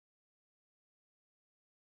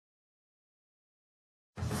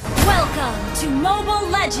Welcome to Mobile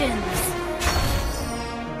Legends!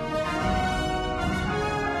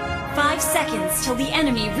 5 seconds till the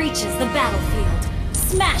enemy reaches the battlefield.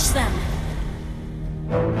 Smash them!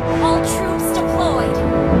 All troops deployed!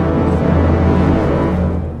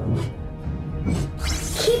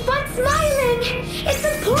 Keep on smiling! It's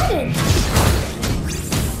important!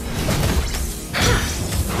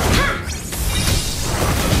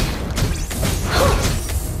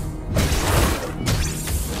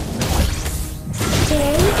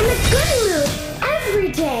 Stay in a good mood every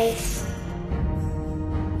day.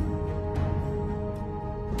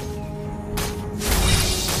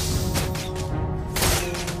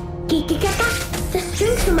 Gigigata, the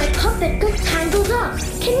strings from my puppet got tangled up.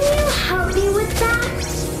 Can you help me with that?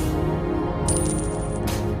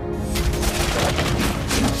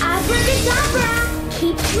 Abracadabra,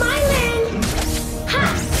 keep smiling. Ha!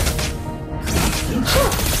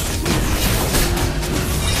 Huh.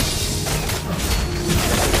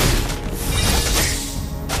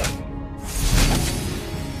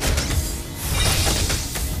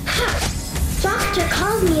 Doctor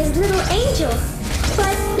calls me his little angel,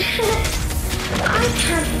 but I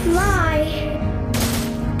can't fly.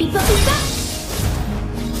 Beep up, beep up.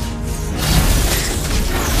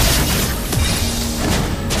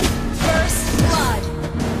 First blood!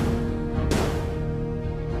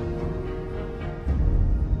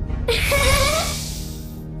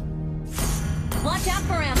 Watch out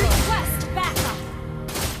for ambush! Request backup!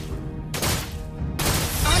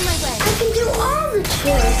 On my way! I can do all the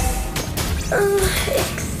chores,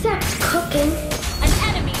 except cooking. An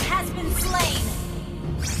enemy has been slain!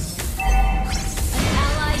 An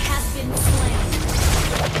ally has been slain.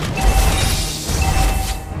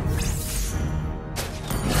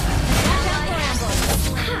 An ally has been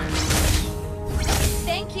slain.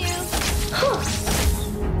 Thank you! Huh.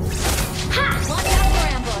 Ha! Watch out for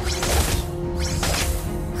ambush!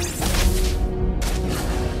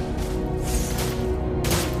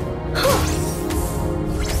 Huh.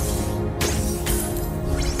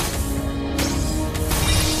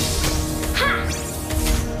 Ha!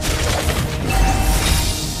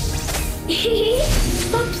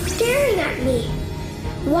 Stop staring at me.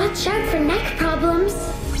 Watch out for neck problems.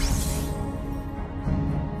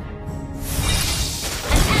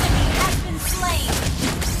 An enemy has been slain!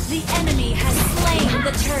 The enemy has slain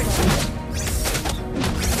the turtle!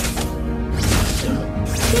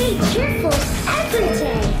 Stay cheerful every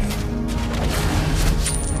day.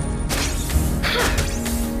 Ha!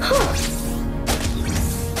 Huh.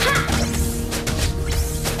 Ha!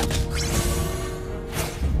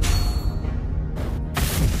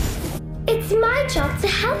 It's my job to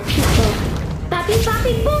help people. Bappy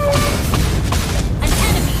bappy boom! An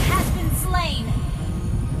enemy has been slain!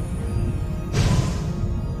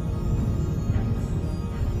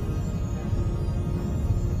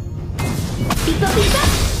 Beep up, beep up.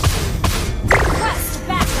 Request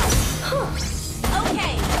backup! Huh.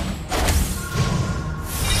 Okay!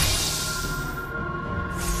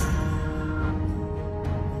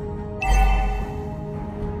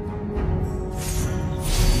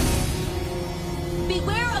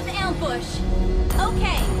 Beware of ambush!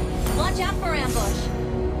 Okay! Watch out for ambush!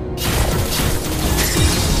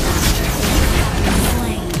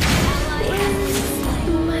 Slain. Ally has been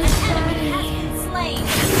slain. My An enemy body. has been slain!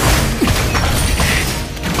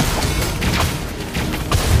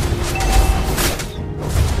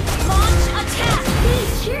 Launch attack! Be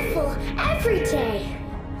cheerful every day.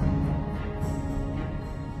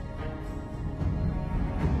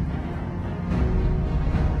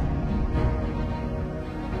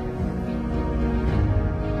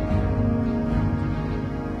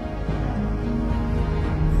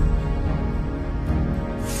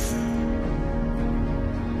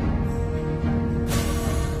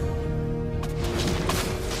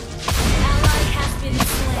 Ally has been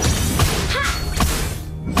slain. Ha!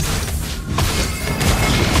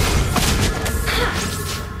 Ha!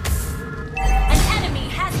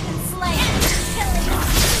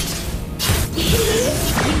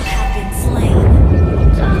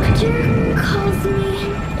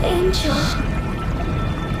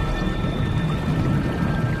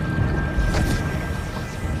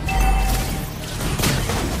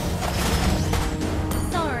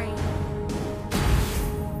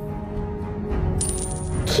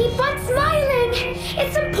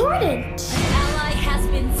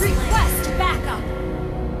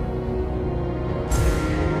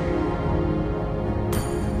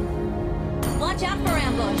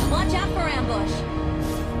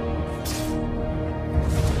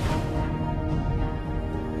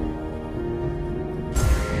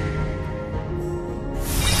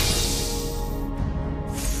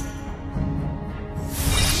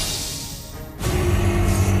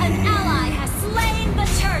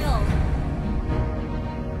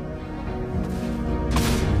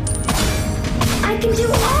 can do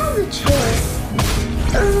all the chores.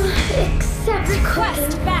 Except Request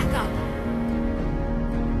cooking. backup.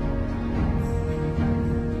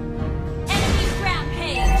 Enemy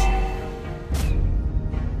rampage.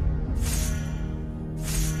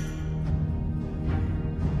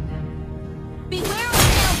 Beware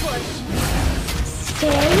of ambush. Stay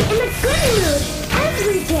in a good mood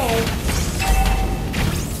every day.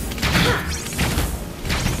 Ha!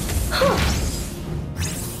 Huh.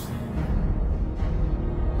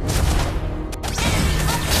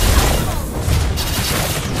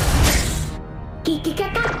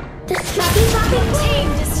 Kiki-kaka, the sloppy floppy Team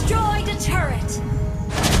destroyed a turret.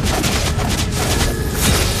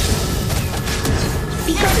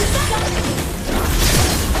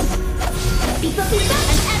 Beep-a-beep-a.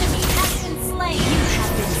 An enemy has been slain. You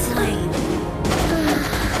have been slain.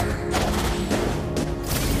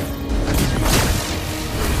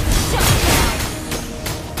 Shut down.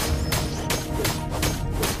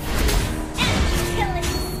 Enemy killing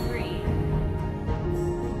spree.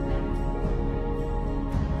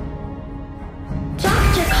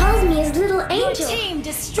 Doctor calls me his little Your angel. team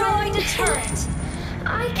destroyed a turret.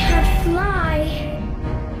 I can't fly.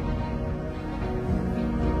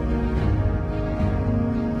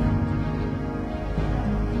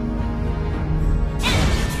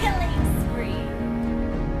 Enemy killing spree.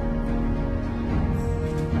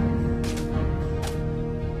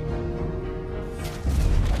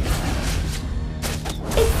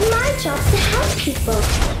 It's my job to help people.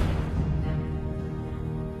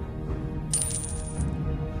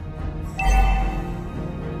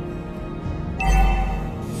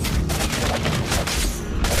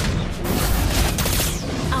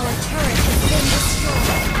 Our turret has been destroyed.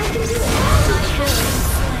 I can do all the chores.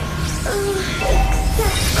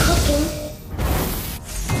 Except cooking.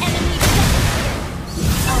 Enemy double.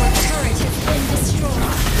 Our turret has been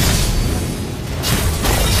destroyed.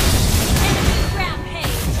 Enemy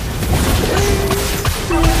rampage.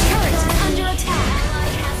 Our turret is under attack. Ally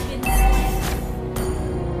has been slain.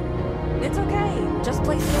 It's okay. Just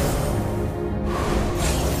play safe.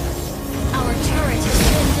 Our turret has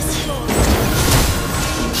been destroyed.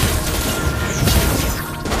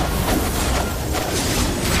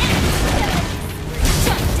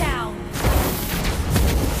 Shut down.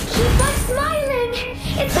 Keep on smiling.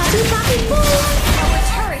 It's happy, happy boy. Our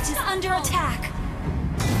turret is under attack.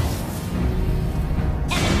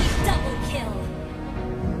 Enemy double kill.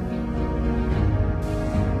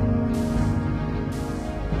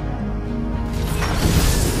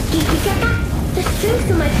 Kiki-kaka, the strings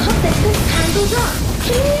to my puppet just tangled up.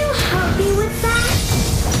 Can you help me with that?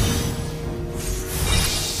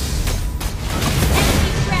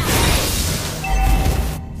 Enemy rampage.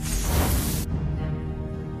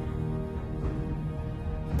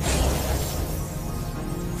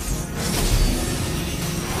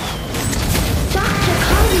 Doctor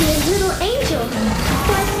called me his little angel.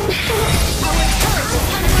 But Our turret is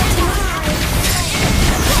under attack.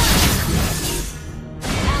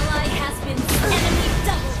 Ally has been enemy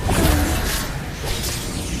double.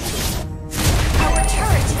 Our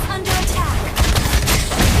turret is under attack.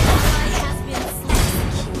 Ally has been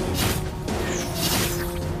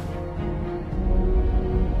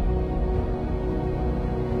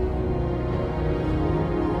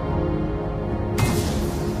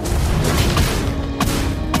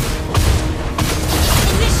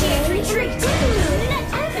Initiate retreat.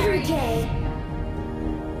 every day.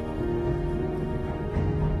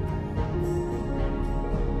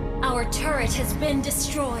 Our turret has been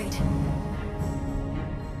destroyed.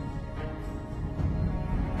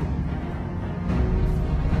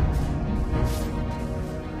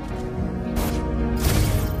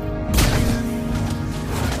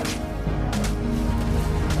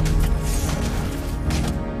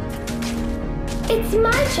 It's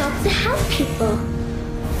my job to help people.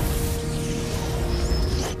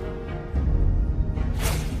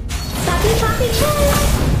 Papi, papi,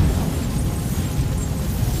 boy.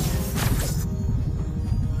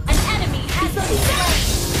 An enemy has been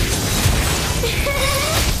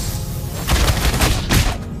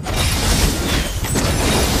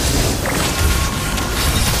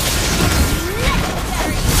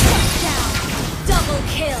Legendary shutdown. Double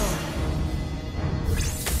kill.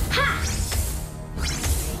 Ha!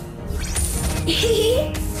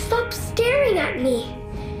 Stop staring at me.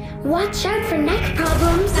 Watch out for neck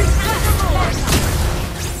problems. Ha!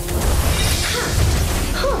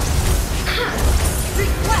 Huh! Ha!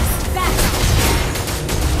 Request backup.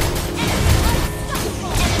 Enemy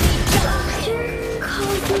Doctor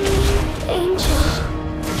calls me Angel.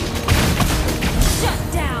 shut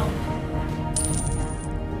down.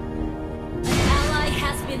 An ally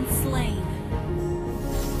has been slain.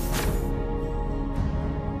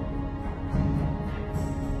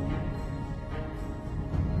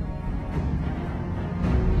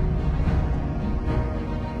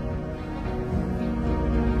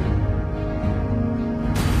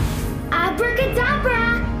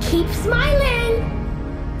 smiling!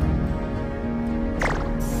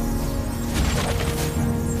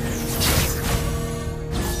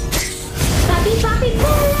 Papi, papi,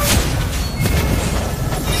 boom!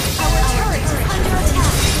 Our turret is under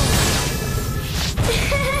attack.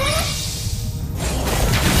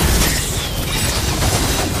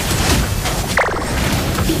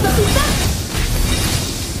 Pipa, pipa!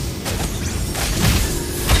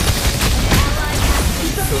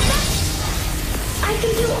 Pipa, pipa! I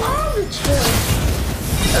can do all the drills.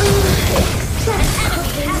 Except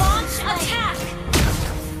cooking. Launch attack.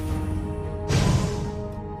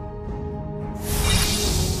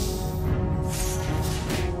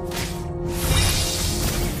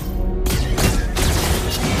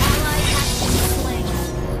 Ally has been slain.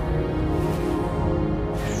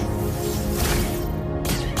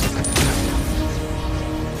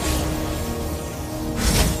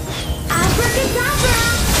 Abracadabra!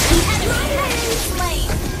 The enemy has been slain.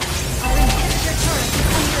 Our inhibitor turret is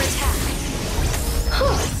under attack.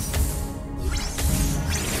 Huh.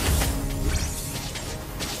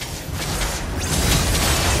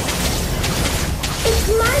 It's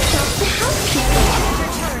my job to help people.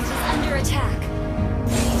 Inhibitor turret is under attack.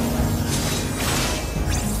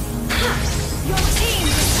 Ha! Your team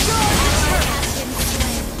destroyed the turret. Has been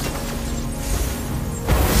slain.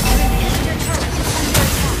 Our inhibitor turret is under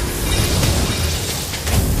attack.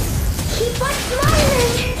 Keep on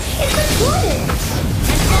smiling! It's important!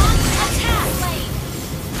 And launch attack. Slain.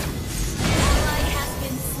 Ally has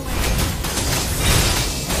been slain.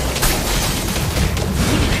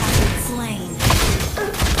 You have been slain.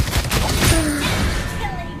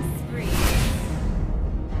 Killing spree.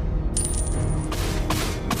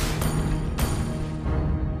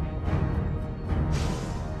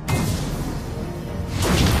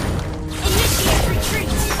 Initiate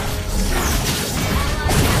retreat.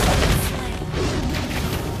 Ally has been slain.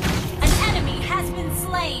 An enemy has been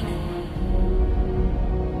slain.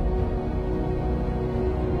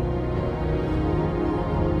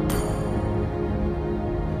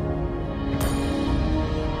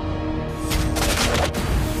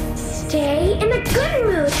 Stay in a good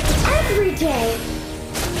mood every day.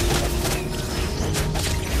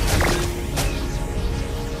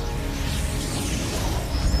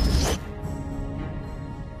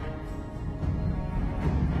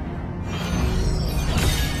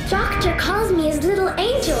 Doctor calls me his little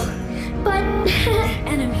angel, but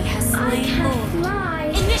Enemy has I slain can't Lord. fly.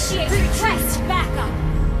 Initiate request backup.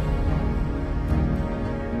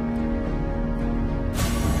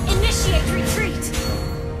 Initiate retreat.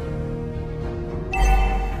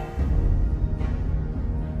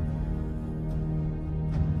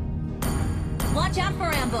 Watch out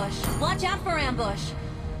for ambush. Watch out for ambush.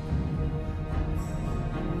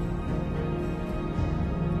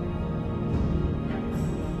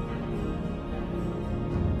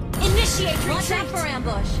 Initiate retreat. Watch out for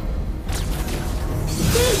ambush.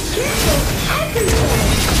 Stay careful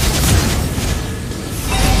everywhere.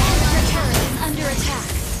 Our turret is under attack.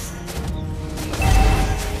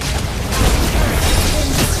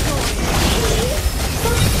 Stop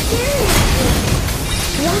staring at me.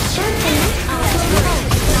 Watch out for me. Our turret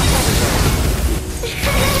is not over.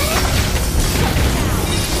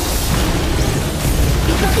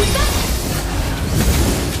 Pipa, pipa.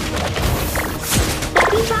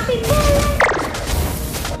 Papi, papi, boom.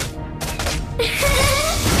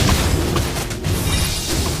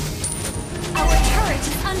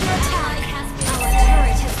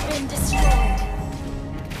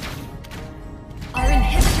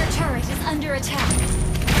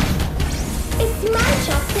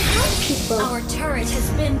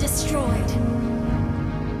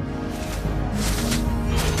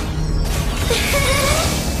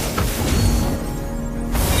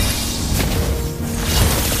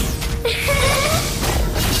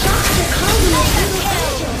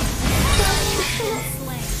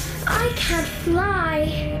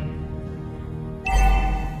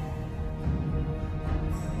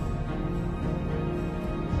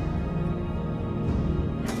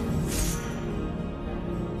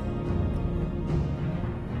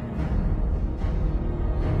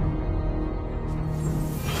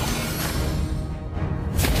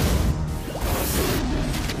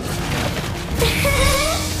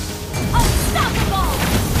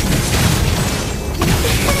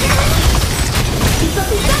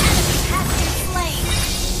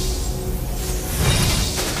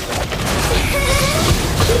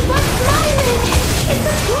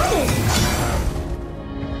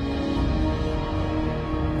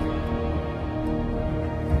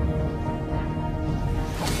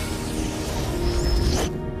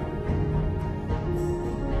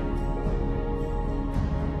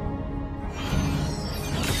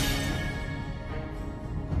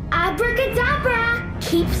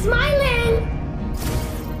 Keep smiling!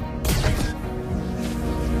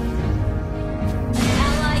 An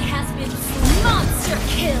ally has been monster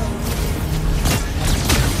kill!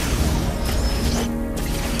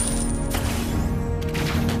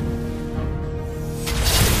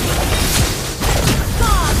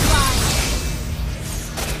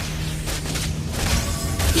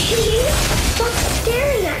 Stop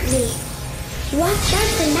staring at me! Watch out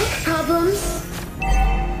for neck problems!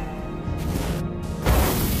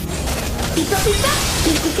 Beep up, beep up!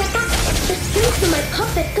 Beep beep up! The strings of my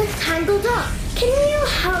puppet got tangled up! Can you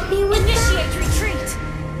help me with Initiate retreat!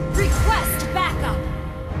 Request backup!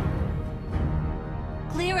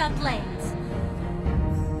 Clear up lanes.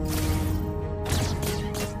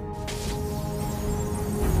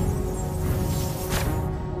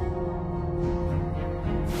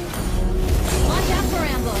 Watch out for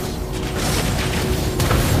ambush!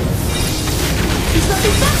 Beep up,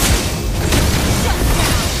 beep up! Shut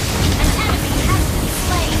down! An enemy has been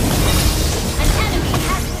slain! An enemy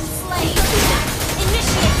has been slain!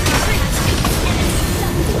 Initiate retreat!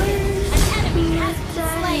 An enemy has been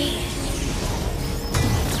slain!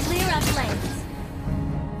 Clear up lanes.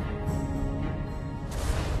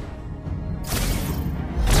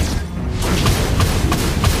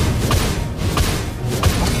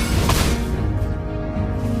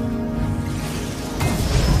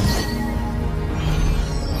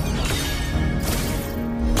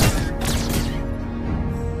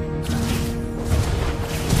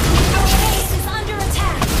 Our base is under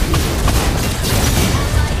attack!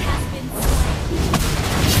 Ally has been slain.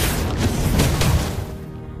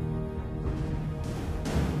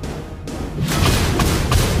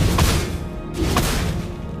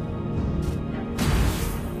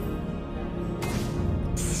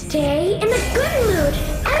 Stay in a good mood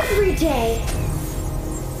every day!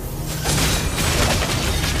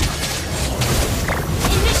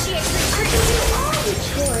 Initiate I retreat! can do all the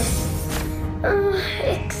chores.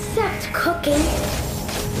 Except cooking.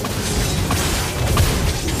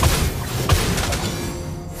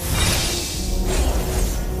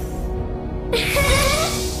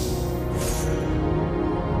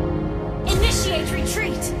 Initiate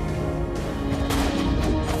retreat!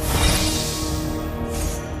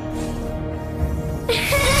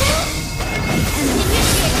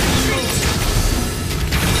 Initiate retreat!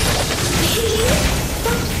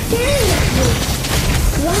 Stop staring at me!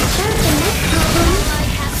 Watch out for neck problems! Ally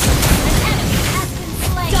has an enemy has been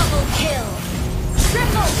slain! Double kill!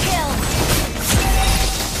 Triple kill!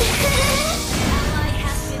 Ally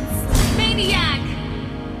has been slain! Maniac!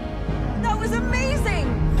 That was amazing!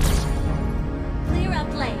 Clear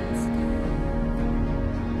up lanes.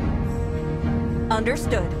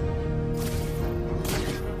 Understood.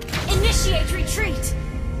 Initiate retreat!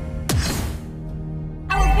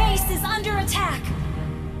 Our base is under attack!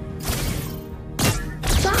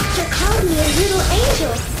 Doctor called me a little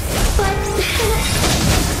angel, but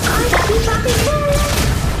I keep up ignoring.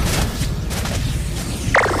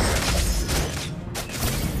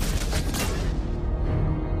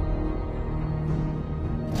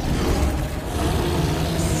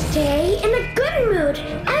 Stay in a good mood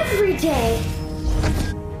every day.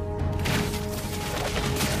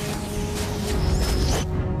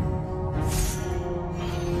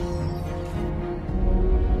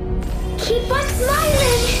 Keep on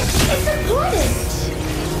smiling. It's important.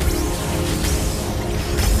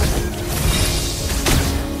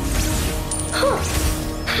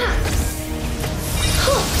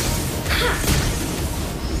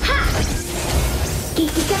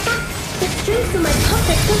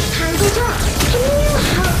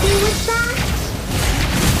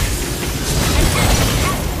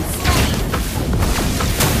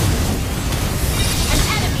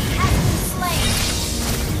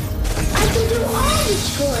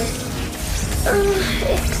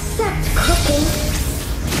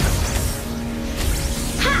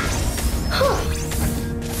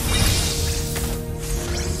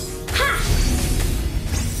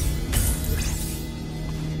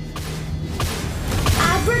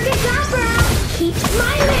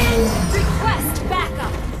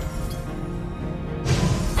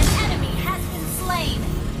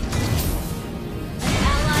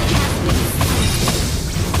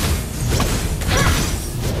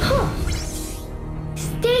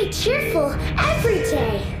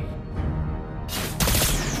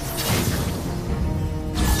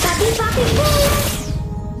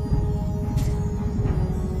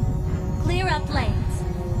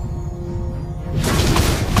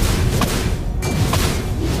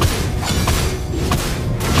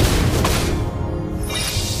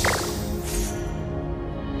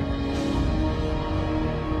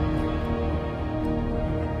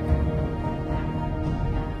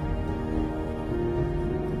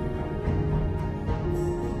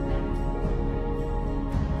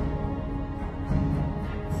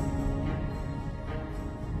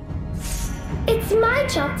 It's my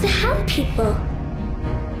job to help people.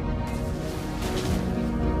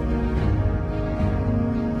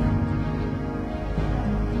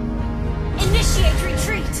 Initiate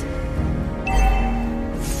retreat!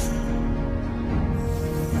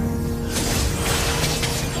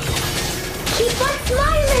 Keep on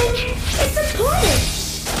smiling! It's important!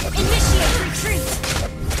 Initiate retreat!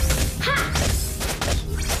 Ha!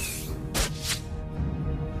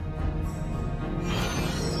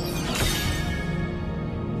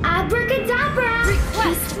 Abracadabra!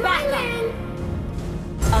 Request Keep backup. smiling!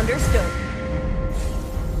 Understood.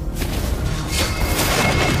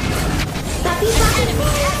 Puppy, An puppy,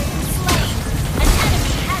 enemy has been slain! An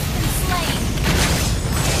enemy has been slain!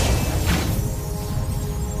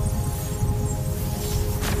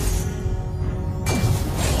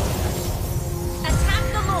 Attack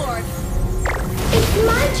the Lord! It's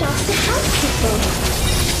my job to help people.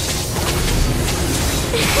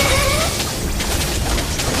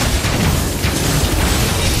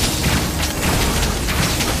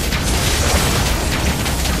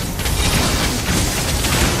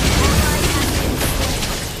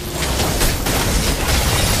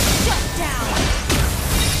 Shut down!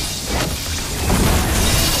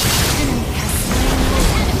 Enemy has slain. An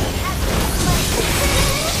enemy has been slain.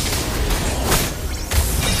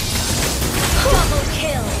 Double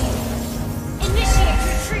kill! Initiate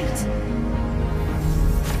retreat!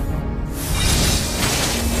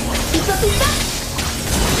 Beep, beep, beep.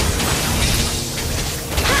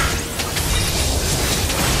 Ha!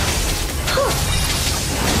 Huh.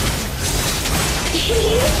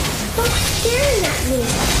 Stop staring at me.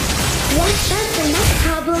 Watch out for next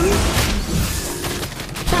problem.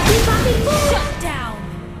 Puppy, puppy, boom. Shut down!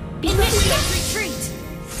 Initiate retreat!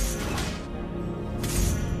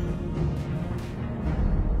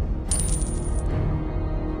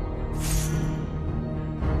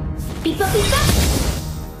 Beep, beep, beep.